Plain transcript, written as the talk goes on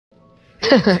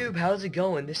YouTube, how's it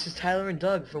going? This is Tyler and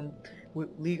Doug from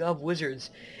League of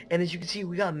Wizards, and as you can see,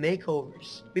 we got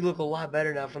makeovers. We look a lot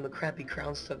better now from the crappy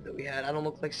crown stuff that we had. I don't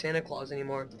look like Santa Claus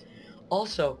anymore.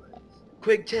 Also,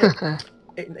 quick tip,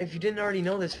 if you didn't already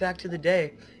know this, fact of the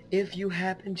day, if you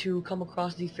happen to come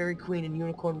across the Fairy Queen in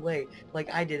Unicorn Way, like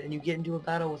I did, and you get into a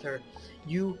battle with her,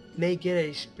 you may get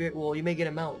a you may get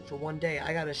a mount for one day.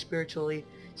 I got a spiritually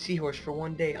seahorse for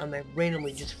one day on my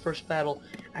randomly just first battle.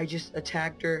 I just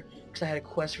attacked her because I had a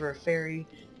quest for a fairy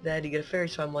that I had to get a fairy,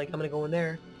 so I'm like, I'm gonna go in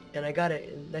there, and I got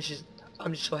it, and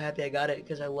I'm just so happy I got it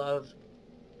because I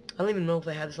don't even know if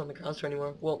they have this on the console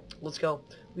anymore. Well, let's go.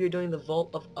 We are doing the Vault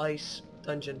of Ice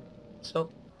dungeon.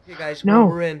 So, okay guys, No.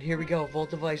 we're in. Here we go.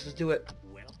 Vault of Ice. Let's do it.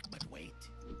 Well, but wait.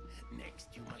 Next,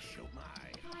 you must show my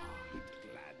heart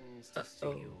gladdens to see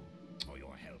you, or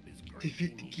your help is great.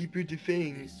 Defeat the Keeper the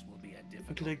Fang. This will be a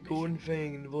difficult Collect Golden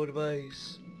Fang in the Vault of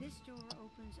Ice. This door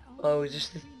opens Oh, is this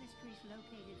the... three mysteries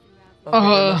located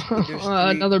throughout Okay, there's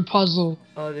three. Another puzzle.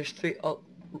 There's three. Oh,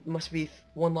 must be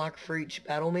one lock for each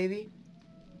battle, maybe?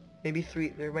 Maybe three.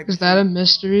 There might be Is that a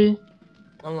mystery?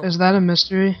 I don't know. Is that a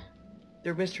mystery?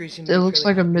 Their mysteries seem It to be looks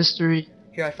fairly like a obvious. mystery.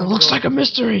 Here, I It found looks a door. like a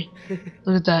mystery.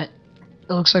 Look at that.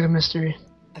 It looks like a mystery.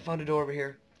 I found a door over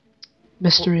here.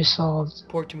 Mystery solved.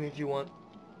 Port to me if you want.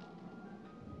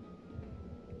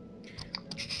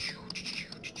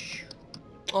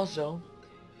 Also,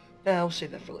 I'll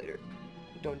save that for later.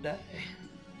 Don't die.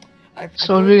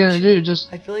 So what are we gonna do?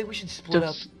 Just I feel like we should split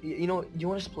up. Just- You know, you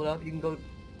want to split up? You can go,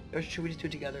 or should we just do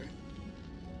it together?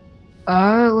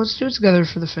 let's do it together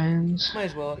for the fans. Might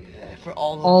as well. Yeah, for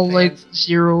all the All like fans.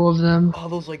 0 of them. All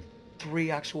those like 3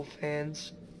 actual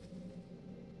fans.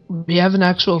 We have an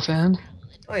actual fan.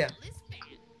 Oh yeah,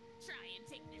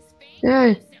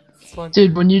 Yay. it's fun.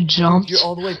 Dude, when you jumped, You're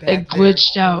all the way back it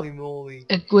glitched there. out. Holy moly.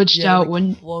 It glitched Yeah, out like,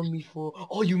 when flung me for.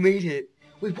 Oh, you made it.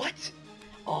 Wait, what?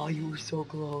 Oh, you were so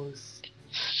close.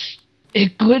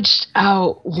 it glitched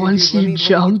out once let you me get the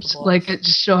jumped. box. Like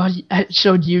it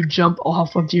showed you jump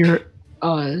off of your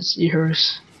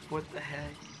seahorse. What the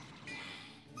heck?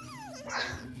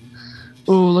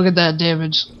 Oh, look at that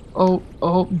damage. Oh,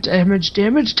 damage.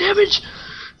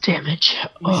 We should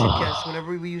Oh. guess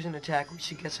whenever we use an attack. We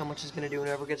should guess how much it's gonna do.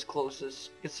 Whenever it gets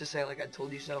closest, gets to say like I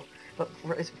told you so. But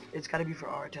it's got to be for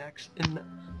our attacks. And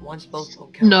one spells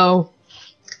don't count. No.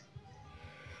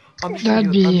 I'm just That'd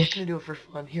gonna be- do it for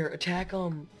fun. Here, attack.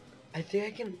 I think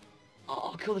I can.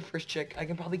 I'll kill the first chick. I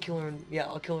can probably kill her. Yeah,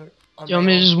 I'll kill her. On You want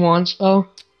my me to own. just one spell?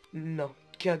 No,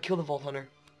 kill the Vault Hunter.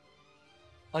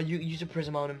 You use a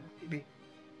prism on him, maybe.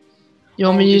 You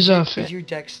want me to use a Is your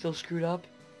deck still screwed up?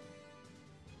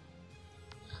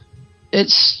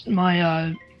 It's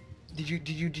my Did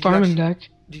you farming actually, deck.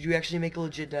 Did you actually make a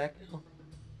legit deck? No.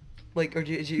 Like, or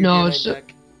is it your No, day it's night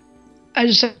deck? I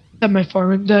just have my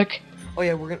farming deck. Oh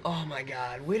yeah, we're gonna. Oh my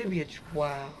God, way to be a.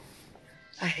 Wow.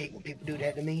 I hate when people do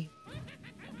that to me.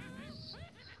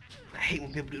 I hate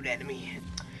when people do that to me.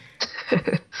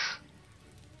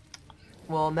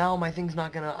 Well, now my thing's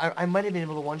not gonna. I might have been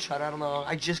able to one shot. I don't know.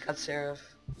 I just got Seraph.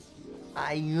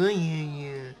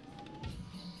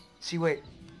 See, wait.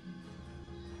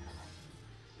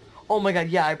 Oh my God,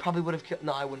 yeah, I probably would have killed.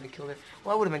 No, I wouldn't have killed her.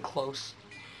 Well, I would have been close.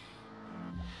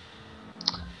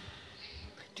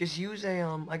 Just use a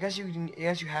I guess you can. I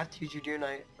guess you have to use your Deer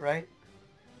Knight, right?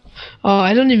 Oh,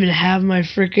 I don't even have my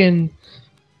freaking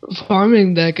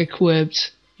farming deck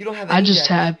equipped. You don't have. I Any just deck.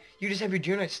 have. You just have your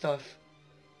Deer Knight stuff.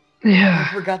 Yeah.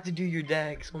 I forgot to do your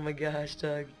decks. Oh my gosh,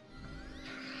 Doug.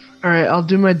 Alright, I'll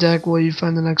do my deck while you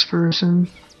find the next person.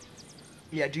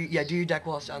 Yeah, do your deck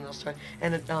while it's down. I'll start.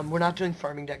 And we're not doing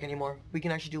farming deck anymore. We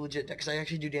can actually do legit deck because I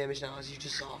actually do damage now, as you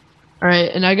just saw.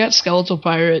 Alright, and I got Skeletal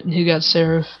Pirate and he got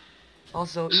Seraph.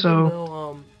 Also,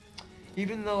 So-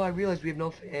 even though I realize we have no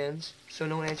fans, so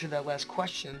no one answered that last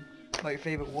question about your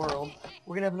favorite world,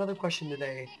 we're gonna have another question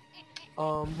today.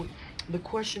 The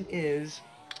question is,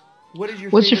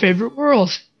 What's your favorite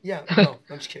world? Yeah, no,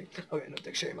 I'm just kidding. Okay, no,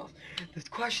 shut your mouth. The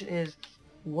question is,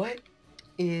 what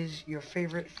is your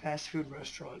favorite fast food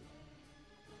restaurant?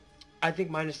 I think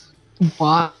mine's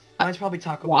Why? probably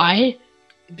Taco Bell. Why?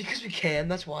 Because we can,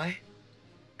 that's why.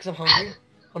 Because I'm hungry.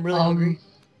 I'm really hungry.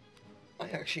 I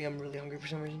actually am really hungry for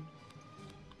some reason.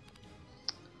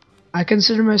 I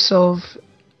consider myself.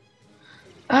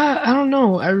 I don't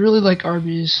know. I really like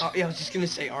Arby's. Yeah, I was just gonna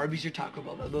say Arby's or Taco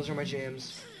Bell. Those are my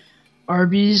jams.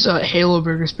 Arby's Halo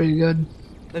Burger's pretty good.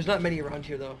 There's not many around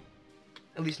here though.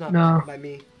 At least not No. by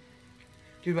me.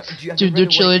 Dude, have you Dude, ever their been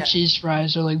to chili White cheese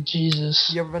fries are like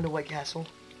Jesus. You ever been to White Castle?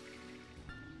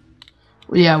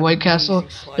 Yeah, White Castle.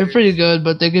 Amazing They're sliders. pretty good,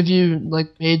 but they give you like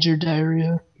major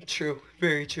diarrhea. True,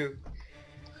 very true.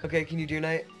 Okay, can you do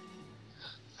Night?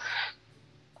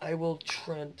 I will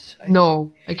Trent.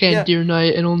 No, I can't Yeah. Deer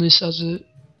Knight. It only says it.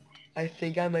 I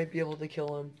think I might be able to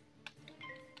kill him.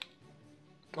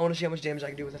 I want to see how much damage I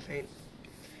can do with a feint.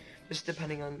 Just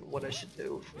depending on what I should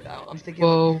do. I'm thinking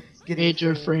Whoa, of getting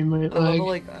major a feint. frame rate I love how,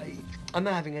 lag. like, I'm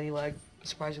not having any lag,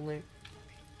 surprisingly.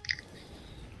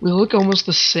 We look almost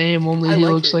the same, only I he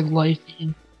like looks it. like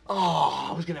Lifey. Oh,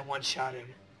 I was gonna one-shot him.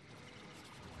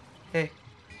 Hey,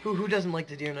 who doesn't like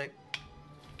the Deer Knight?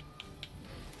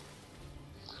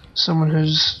 Someone who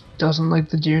doesn't like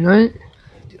the Deer Knight.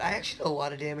 Dude, I actually did a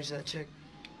lot of damage to that chick.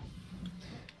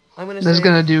 I'm gonna That's say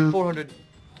gonna do 400.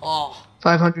 Oh,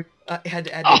 500. I had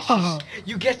to add Oh. this.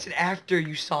 You guessed it after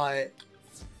you saw it.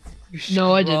 You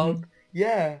No, I scrub. didn't.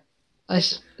 Yeah.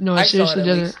 No, I I saw it seriously at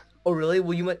didn't. least. Oh really?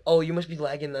 Well, you must be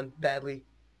lagging then badly.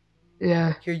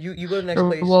 Yeah. Here, you go to the next Or,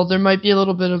 place. well, there might be a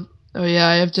little bit of. Oh yeah,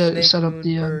 I have to Snake, set up moon,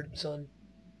 the. bird, sun.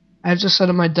 I have to set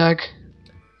up my deck.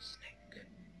 Snake.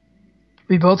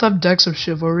 We both have decks of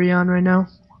Chivalry on right now.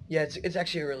 Yeah, it's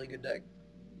actually a really good deck.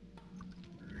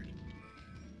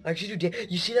 I actually do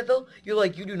You see that though? You're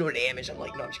like, you do no damage. I'm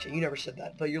like, no, I'm just kidding. You never said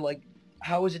that. But you're like,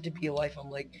 how is it to be a life? I'm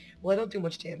like, well, I don't do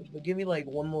much damage, but give me like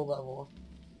one more level.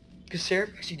 Because Seraph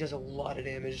actually does a lot of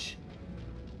damage.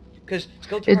 Because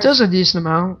Skeleton It Pirates, does a decent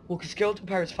amount. well, because Skeleton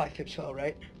Pirate's 5 pips spell,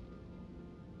 right?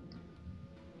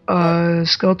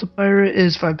 Skeleton Pirate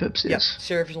is 5 pips, Yeah, yes.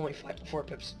 Seraph is only 4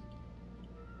 pips.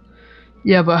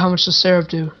 Yeah, but how much does Seraph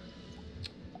do?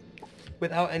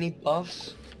 Without any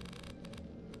buffs,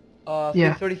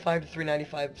 Yeah. 335 to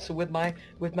 395. So with my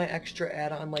extra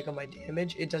add-on, like on my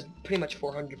damage, it does pretty much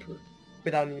 400 per,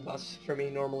 without any buffs for me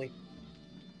normally,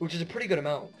 which is a pretty good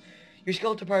amount. Your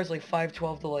Skeleton Pirate is like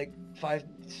 512 to like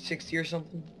 560 or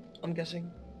something, I'm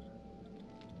guessing.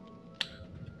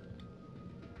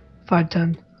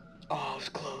 510. Oh, it was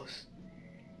close.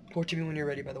 Report to me when you're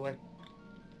ready, by the way.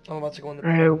 I'm about to go in the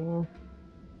Alright, well.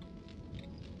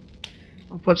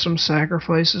 I'll put some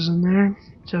sacrifices in there,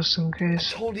 just in I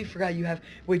case. totally forgot you have...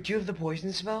 Wait, do you have the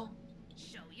poison spell?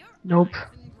 Nope.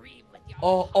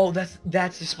 Oh,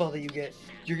 that's the spell that you get.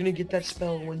 You're gonna get that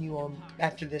spell when you,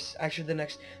 after this. Actually,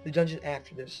 the dungeon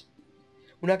after this.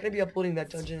 We're not gonna be uploading that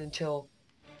dungeon until...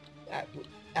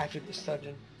 after this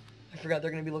dungeon. I forgot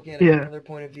they're gonna be looking at it from another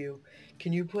point of view.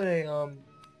 Can you put a,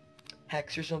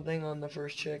 hex or something on the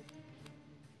first chick?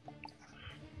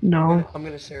 No. I'm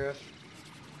gonna Seraph.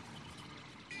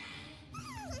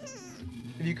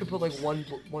 If you could put like one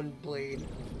blade,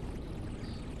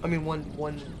 I mean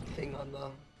one thing on the,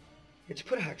 yeah, just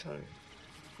put a hex on it,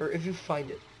 or if you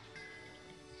find it.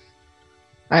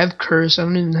 I have Curse, I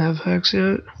don't even have Hex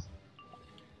yet.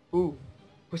 Ooh,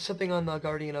 put something on the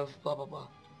Guardian of blah blah blah.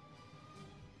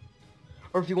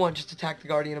 Or if you want, just attack the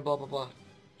Guardian of blah blah blah.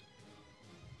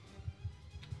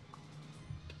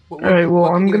 Alright, well,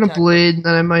 I'm gonna Blade, and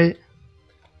then I might...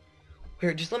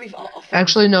 Here, just let me... I'll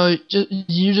Actually, no,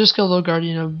 you just kill the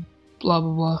Guardian of blah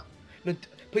blah blah. No,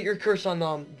 put your curse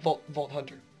on, Vault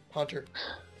Hunter.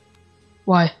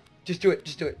 Why? Just do it,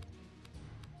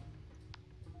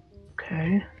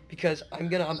 Okay. Because So you're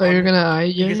gonna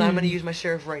because I'm gonna use my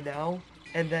Seraph right now,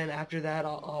 and then after that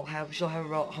she'll have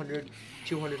about 100,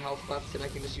 200 health left, and I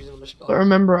can just use another spell. But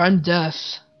remember, I'm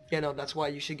death. Yeah, no, that's why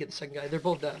you should get the second guy. They're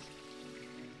both death.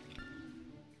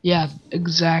 Yeah,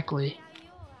 exactly.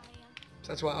 So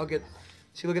that's why I'll get...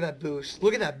 See, look at that boost.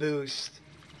 Look at that boost.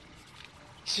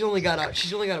 She's only got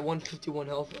 151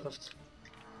 health left.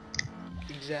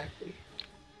 Exactly.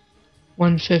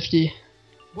 150.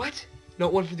 What? No,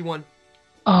 151.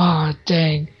 Ah,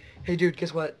 dang. Hey, dude,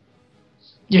 guess what?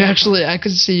 You actually, I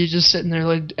could see you just sitting there,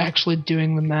 like, actually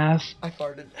doing the math. I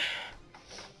farted.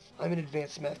 I'm in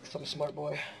advanced math because I'm a smart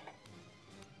boy.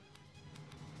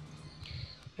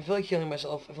 I feel like healing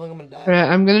myself. I feel like I'm gonna die. Alright,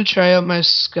 I'm gonna try out my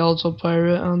Skeletal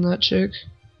Pirate on that chick.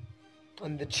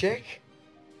 On the chick?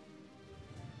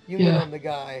 You Yeah. mean on the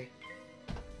guy?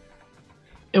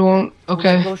 It won't, Well,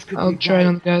 okay, the ghost could I'll be a try it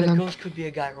on the guy The then. ghost could be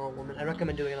a guy or a woman. I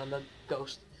recommend doing it on the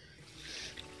ghost.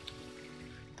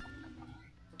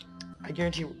 I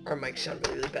guarantee our mics sound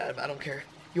really, really bad, but I don't care.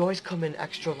 You always come in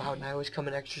extra loud and I always come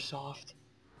in extra soft.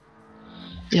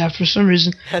 Yeah, for some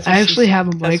reason. That's I what actually she- have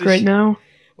a that's mic what right she- now.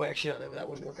 Wait, actually, no, that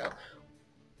wouldn't work out.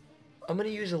 I'm gonna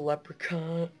use a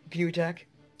leprechaun. Can you attack?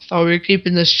 Oh, we're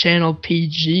keeping this channel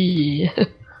PG.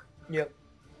 Yep.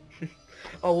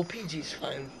 Oh, well, PG's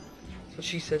fine. That's what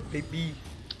she said, baby.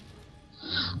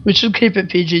 We should keep it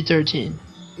PG-13.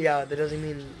 Yeah, that doesn't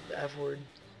mean the F word.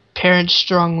 Parents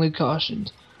strongly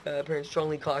cautioned. Parents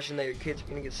strongly caution that your kids are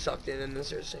gonna get sucked in and then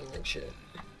start saying that shit.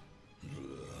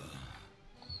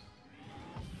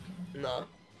 Nah.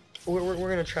 We're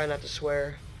gonna try not to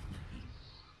swear.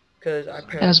 Cause our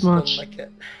parents As much. don't like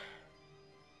it.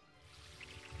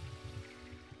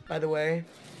 By the way,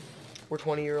 we're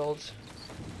 20-year-olds.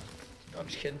 No, I'm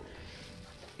just kidding.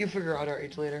 You figure out our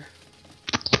age later.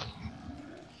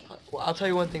 Well, I'll tell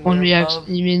you one thing. When we Above...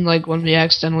 you mean like when we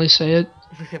accidentally say it?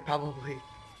 Probably.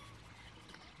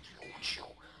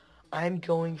 I'm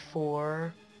going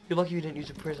for... You're lucky you didn't use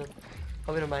a prism.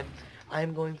 Oh, never mind.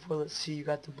 I'm going for, let's see, you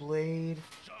got the blade.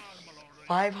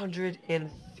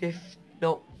 550...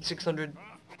 No, 600.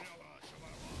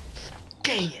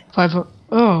 Dang it.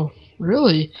 Oh,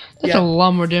 really? That's Yeah. a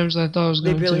lot more damage than I thought it was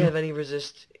They going barely to. have any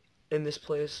resist in this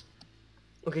place.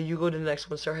 Okay, you go to the next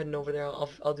one. Start heading over there.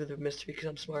 I'll do the mystery because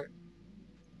I'm smart.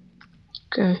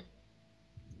 Okay.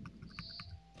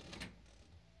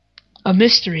 A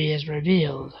mystery is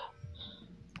revealed.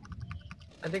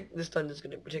 I think this dungeon's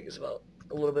gonna take us about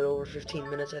a little bit over 15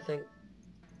 minutes, I think.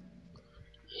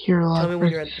 You're a lot. Tell me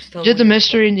when you're at tell me Did when the you're-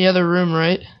 mystery in the other room,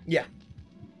 right? Yeah.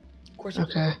 Of course I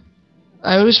did. Okay.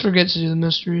 I always forget to do the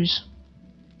mysteries.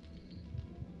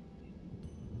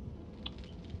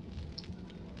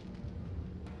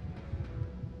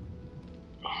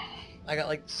 I got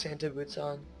like Santa boots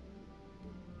on.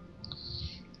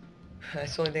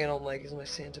 That's the only thing I don't like is my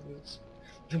Santa boots.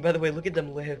 By the way, look at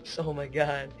them lips. Oh my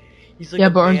god. He's like Yeah, a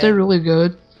but aren't they man. really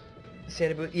good?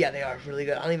 Santa boots? Yeah, they are really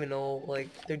good. I don't even know, like,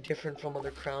 they're different from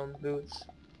other crown boots.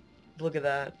 Look at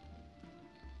that.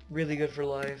 Really good for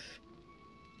life.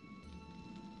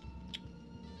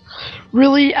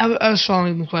 Really? I was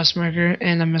following the quest marker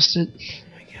and I missed it.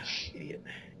 Oh my god, idiot.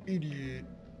 Idiot.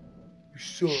 You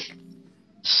suck.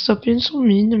 Stop being so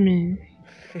mean to me.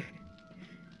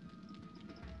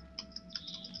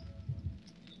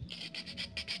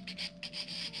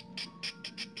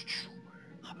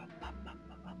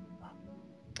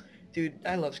 Dude,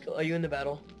 I love skill. Are you in the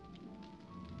battle?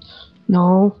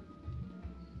 No.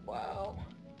 Wow.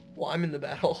 Well, I'm in the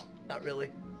battle. Not really.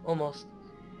 Almost.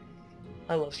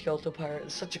 I love Skeletal Pirate.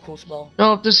 It's such a cool spell.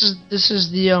 No, this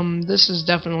is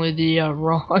definitely the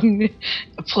wrong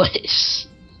place.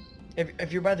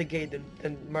 If you're by the gate,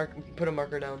 then put a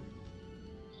marker down.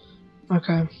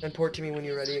 Okay. And port to me when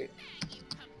you're ready.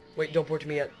 Wait, don't port to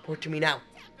me yet. Port to me now.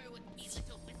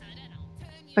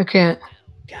 I can't.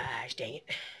 Gosh dang it.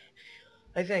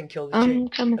 I think I can kill this I'm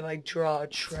chick. coming. If I draw a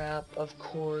trap, of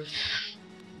course.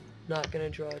 Not gonna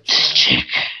draw a This trap. chick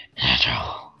is a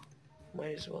troll.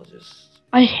 Might as well just...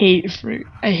 I hate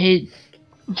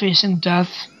facing death.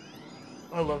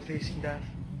 I love facing death.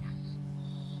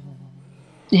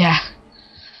 Yeah.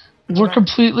 We're Right.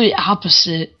 completely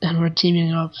opposite and we're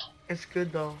teaming up. It's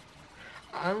good though.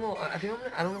 I don't know. I think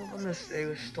I don't know if I'm gonna stay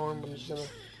with Storm. I'm just gonna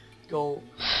go.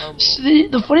 See,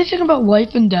 the funny thing about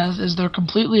life and death is they're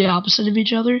completely opposite of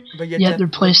each other, But yet their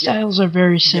playstyles are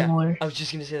very similar. Yeah, I was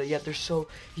just gonna say that.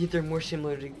 Yet they're more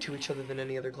similar to each other than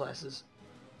any other classes.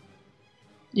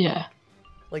 Yeah.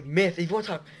 Like Myth. If you want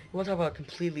to talk about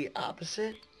completely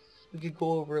opposite, we could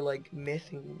go over like Myth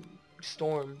and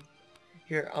Storm.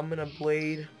 Here, I'm gonna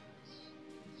blade.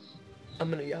 I'm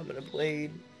gonna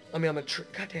blade. I mean, God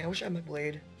damn, I wish I had my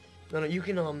blade. No, you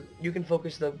can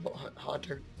focus the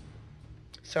Haunter.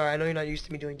 Sorry, I know you're not used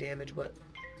to me doing damage, but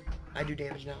I do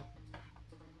damage now.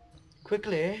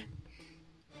 Quickly,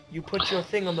 you put your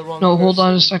thing on the wrong No, person. hold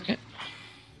on a second.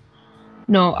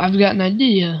 No, I've got an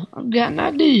idea.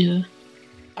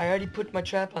 I already put my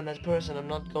trap on that person. I'm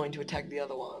not going to attack the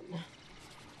other one.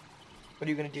 What are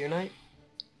you gonna do, Knight?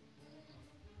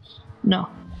 No.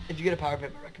 If you get a power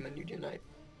pip, I recommend you do Knight.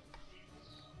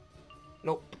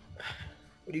 Nope.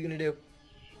 What are you gonna do?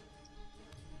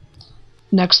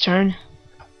 Next turn,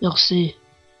 you'll see.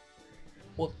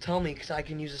 Well, tell me, because I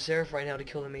can use a Seraph right now to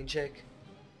kill the main chick.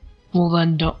 Well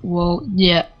then, don't. Well,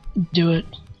 yeah, do it.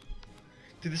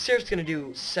 Dude, the Seraph's gonna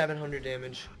do 700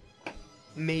 damage.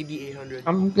 Maybe 800.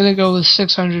 I'm gonna go with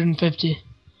 650.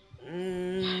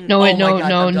 No, Oh wait, my God,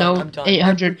 I'm done.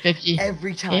 850.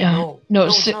 Every time, No,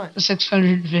 it's not.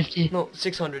 650. No,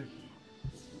 600.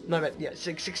 My bad. Yeah,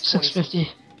 620.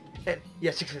 650.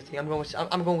 Yeah, 650.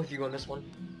 I'm going with you on this one.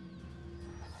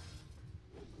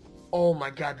 Oh my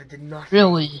God, that did nothing.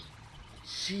 Really?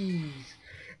 Jeez.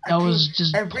 That was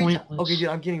just pointless. Okay, dude,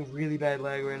 I'm getting really bad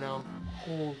lag right now.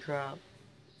 Holy crap.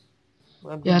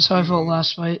 Yeah, that's how I felt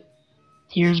last fight.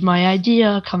 Here's my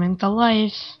idea coming to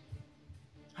life.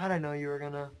 How'd I know you were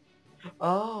gonna...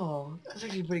 Oh, that's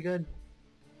actually pretty good.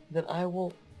 Then I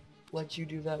will let you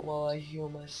do that while I heal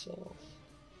myself.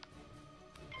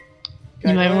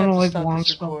 You might I want to have like stop long this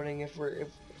spell. recording if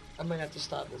I might have to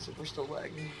stop this if we're still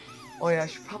lagging. Oh yeah,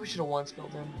 probably should have one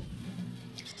spelled him.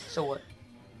 So what?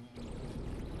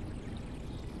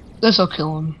 This'll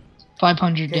kill him.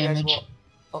 500 Okay, guys, damage. well,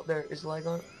 oh, there is lag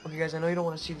on. Okay, guys, I know you don't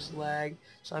want to see this lag,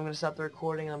 so I'm gonna stop the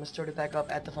recording and I'm gonna start it back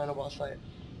up at the final boss fight.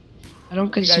 I don't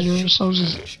Okay, consider guys, ourselves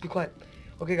as... shh, be quiet.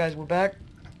 Okay, guys, we're back.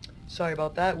 Sorry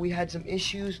about that. We had some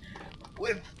issues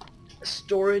with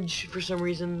storage for some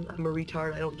reason. I'm a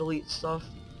retard. I don't delete stuff.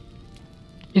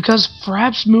 Because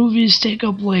Fraps movies take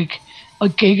up like a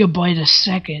gigabyte a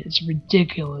second. It's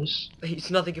ridiculous.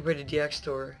 It's nothing compared to DX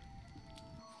Store.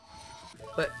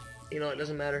 But, you know, it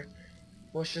doesn't matter.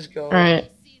 Let's just go.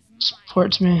 Alright.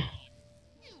 Supports me.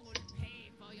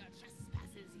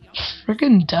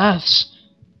 Freaking deaths.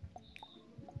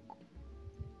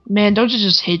 Man, don't you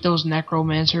just hate those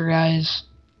necromancer guys?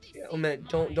 Yeah, oh man,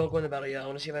 don't go in the battle yet. I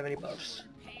want to see if I have any buffs.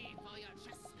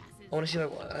 I want to see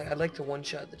if I'd like to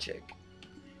one-shot the chick.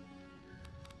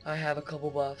 I have a couple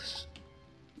buffs.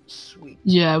 Sweet.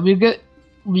 Yeah, we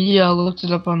looked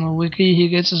it up on the wiki. He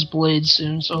gets his blade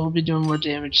soon, so he'll be doing more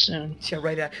damage soon. Yeah,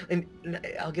 right at, and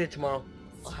I'll get it tomorrow.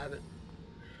 I'll have it.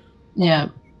 Yeah.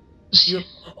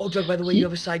 Oh, Doug, by the way, you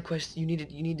have a side quest. You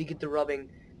need to get the rubbing,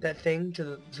 that thing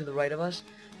to the right of us.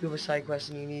 You have a side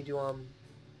quest, and you need to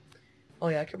Oh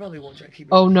yeah, I could probably one try to keep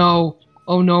it. Oh no.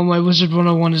 Oh no, my Wizard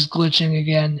 101 is glitching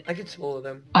again. I could swallow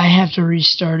them. I have to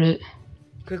restart it.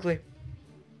 Quickly.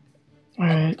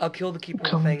 Alright. I'll kill the keeper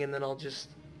Come. thing, and then I'll just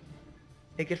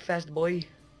make it fast, boy.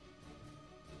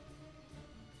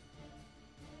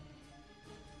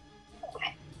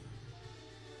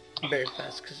 Very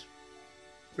fast, because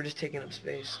we're just taking up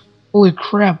space. Holy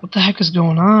crap, what the heck is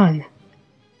going on?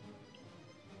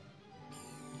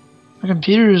 My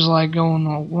computer is like going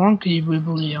all wonky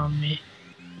wibbly on me.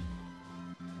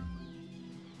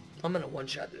 I'm gonna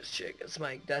one-shot this chick. That's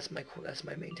my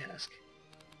main task.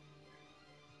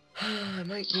 I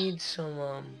might need some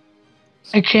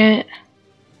I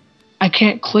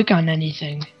can't click on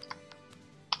anything.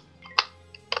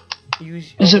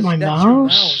 Is it my that's your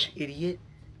mouse? idiot.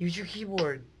 Use your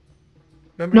keyboard.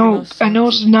 Remember your No, mouse I know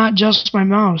sucks? it's not just my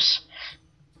mouse.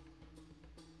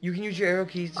 You can use your arrow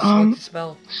keys to select the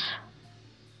spell.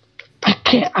 I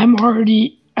can't.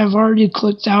 I've already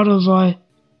clicked out of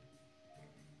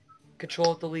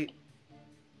Control delete.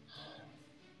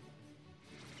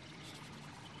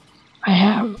 I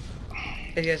have.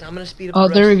 Hey guys, I'm gonna speed up. Oh,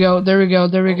 the there we rest. go. There we go.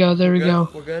 There we Oh, go. There we're we good? go.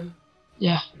 We're good.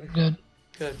 Yeah, good.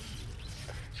 Good.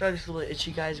 Sorry, just a little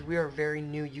itchy, guys. We are very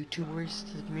new YouTubers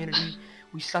to the community.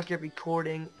 We suck at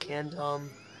recording, and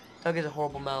Doug is a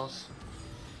horrible mouse.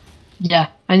 Yeah,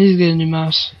 I need to get a new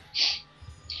mouse,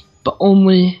 but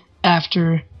only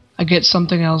after I get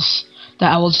something else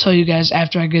that I will tell you guys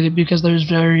after I get it, because there's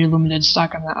very limited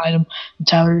stock on that item. And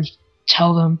Tyler,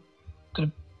 tell them I'm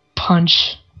gonna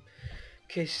punch.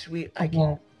 Okay, sweet. I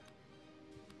won't.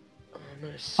 I'm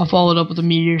gonna I'll follow it up with a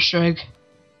meteor strike.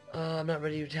 I'm not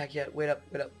ready to attack yet. Wait up,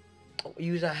 wait up. Oh,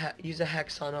 use a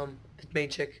hex on the main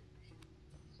chick.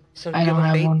 So, I don't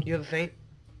have one. You have a feint?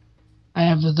 I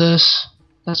have this.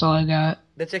 That's all I got.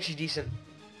 That's actually decent.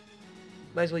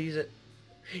 Might as well use it.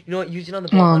 You know what? Use it on the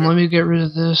Come Vault on, Hunter. let me get rid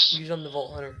of this. Use it on the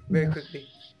Vault Hunter very Yeah. quickly.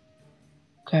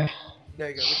 Okay. There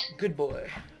you go. Good boy.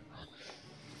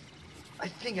 I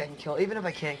think I can kill, even if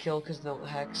I can't kill because of the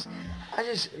hex. I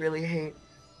just really hate.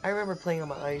 I remember playing on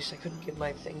my ice. I couldn't get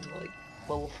my thing to like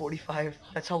level 45.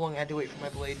 That's how long I had to wait for my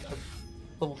blade.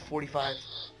 Level 45.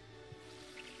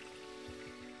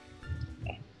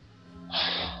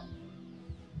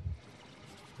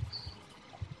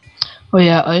 Oh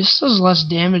yeah, ice does less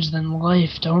damage than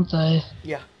life, don't they?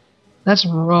 Yeah, That's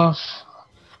rough.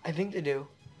 I think they do.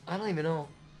 I don't even know.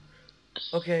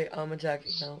 Okay, I'm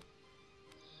attacking now.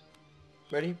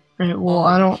 Ready? Right, well, Oh,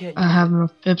 I you don't can't I use have it.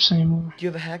 enough pips anymore. Do you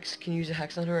have a hex? Can you use a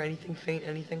hex on her? Anything? Faint?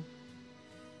 Anything?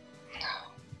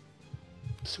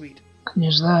 Sweet. Can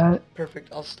use that. Perfect.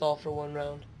 I'll stall for one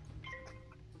round.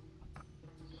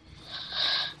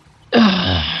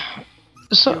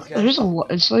 So Okay. there's a lot.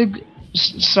 It's like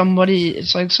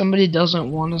somebody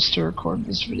doesn't want us to record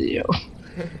this video,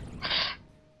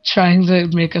 trying to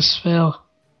make us fail.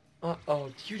 Uh-oh,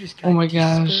 you just got Oh my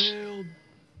gosh. dispelled.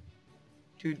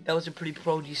 Dude, that was a pretty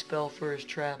pro dispel for his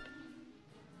trap.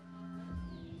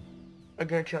 I'm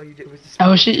gonna tell you it was I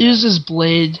wish it uses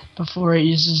blade before it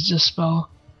uses dispel.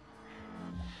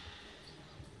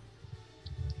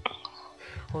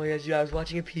 Oh yeah, dude, I was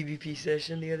watching a PvP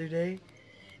session the other day.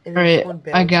 And there was Alright, one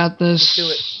I balance- got this. Let's do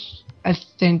it. I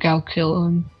think I'll kill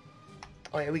him.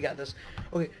 Oh yeah, we got this.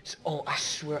 Okay, so, oh, I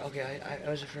swear, okay, I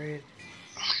was afraid.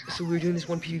 So we were doing this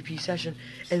one PvP session,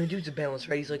 and the dude's a balance,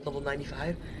 right? He's like level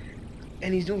 95.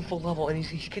 And he's doing full level, and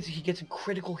he gets a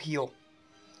critical heal.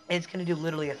 And it's gonna do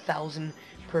literally 1,000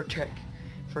 per tick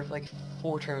for like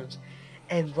 4 turns.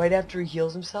 And right after he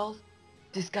heals himself,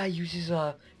 this guy uses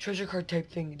a treasure card type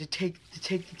thing to take the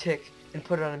tick and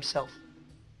put it on himself.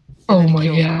 And Oh then he my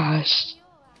kills him. gosh.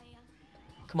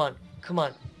 Come on, come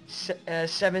on.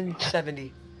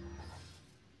 770.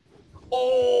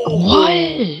 Oh!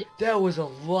 What? That was a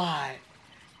lot.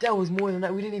 That was more than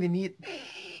that. We didn't even need...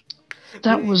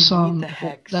 That was the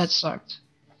hex. that sucked.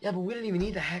 Yeah, but we didn't even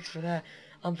need the hex for that.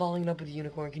 I'm following it up with the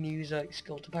unicorn. Can you use a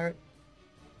skill to pirate?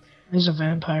 He's a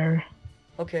vampire.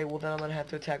 Okay, well then I'm gonna have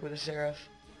to attack with a seraph.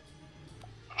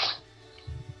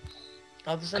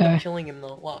 I'll just end Okay. up killing him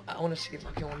though. Well, I want to see if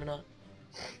I kill him or not.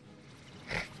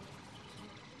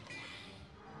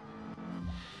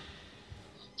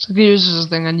 So he uses his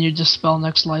thing and you dispel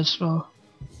next life spell.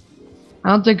 I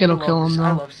don't think it'll kill him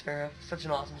I though. love seraph. Such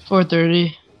an awesome.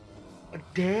 430.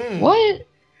 Dang. What?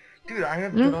 Dude, I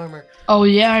have Hmm? good armor. Oh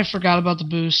yeah, I forgot about the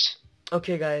boost.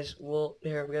 Okay, guys. Well,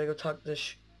 here we gotta go talk to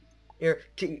this. Here,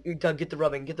 Doug, get the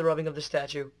rubbing. Get the rubbing of the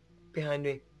statue behind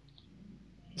me.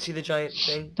 See the giant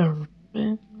thing? The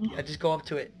Yeah, just go up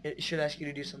to it. It should ask you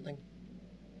to do something.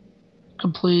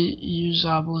 complete use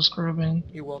obelisk rubbing.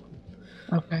 You're welcome.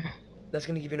 Okay. That's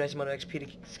gonna give you a nice amount of XP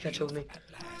to catch up with me. At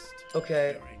last,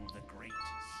 Okay. during the great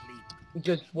sleep,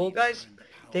 Good. Well, guys,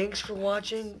 thanks for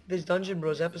watching this Dungeon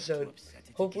Bros episode.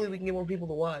 Hopefully we can get more people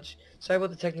to watch. Sorry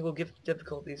about the technical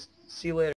difficulties. See you later.